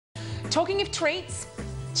Talking of treats,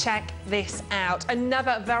 check this out.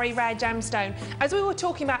 Another very rare gemstone. As we were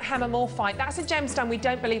talking about hemimorphite, that's a gemstone we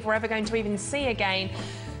don't believe we're ever going to even see again.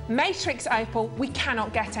 Matrix opal, we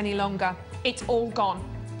cannot get any longer. It's all gone.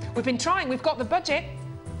 We've been trying, we've got the budget,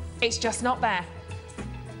 it's just not there.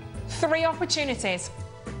 3 opportunities.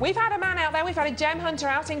 We've had a man out there, we've had a gem hunter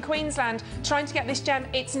out in Queensland trying to get this gem.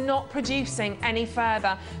 It's not producing any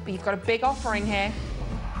further, but you've got a big offering here.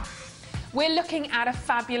 We're looking at a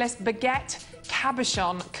fabulous baguette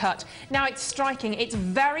cabochon cut. Now, it's striking. It's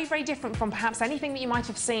very, very different from perhaps anything that you might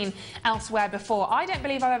have seen elsewhere before. I don't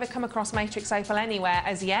believe I've ever come across matrix opal anywhere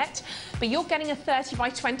as yet, but you're getting a 30 by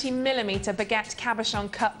 20 millimetre baguette cabochon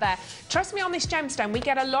cut there. Trust me, on this gemstone, we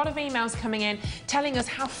get a lot of emails coming in telling us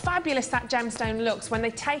how fabulous that gemstone looks when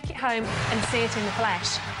they take it home and see it in the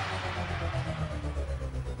flesh.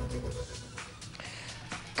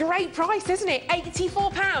 Great price, isn't it?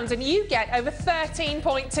 £84, and you get over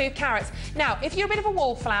 13.2 carats. Now, if you're a bit of a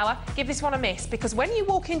wallflower, give this one a miss, because when you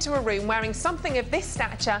walk into a room wearing something of this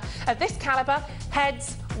stature, of this calibre,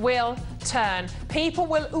 heads will turn. People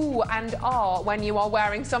will ooh and ah when you are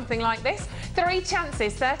wearing something like this. 3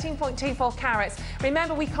 chances, 13.24 carats.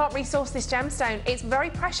 Remember, we can't resource this gemstone. It's very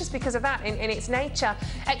precious because of that in its nature.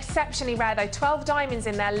 Exceptionally rare though, 12 diamonds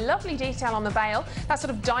in there, lovely detail on the veil, that sort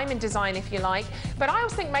of diamond design if you like. But I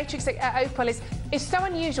always think matrix opal is so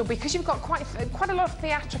unusual because you've got quite a lot of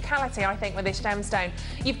theatricality, I think, with this gemstone.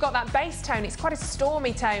 You've got that base tone, it's quite a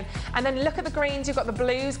stormy tone, and then look at the greens, you've got the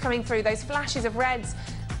blues coming through, those flashes of reds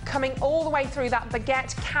coming all the way through that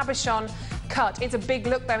baguette cabochon cut. It's a big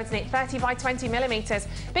look though, isn't it? 30 by 20 millimetres.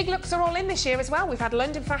 Big looks are all in this year as well. We've had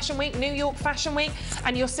London Fashion Week, New York Fashion Week,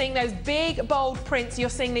 and you're seeing those big, bold prints. You're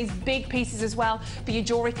seeing these big pieces as well for your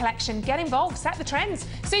jewellery collection. Get involved, set the trends.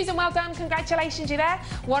 Susan, well done. Congratulations, you're there.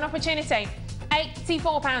 One opportunity.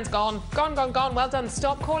 £84 gone. Gone. Well done.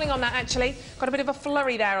 Stop calling on that, actually. Got a bit of a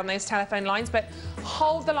flurry there on those telephone lines, but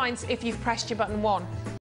hold the lines if you've pressed your button 1.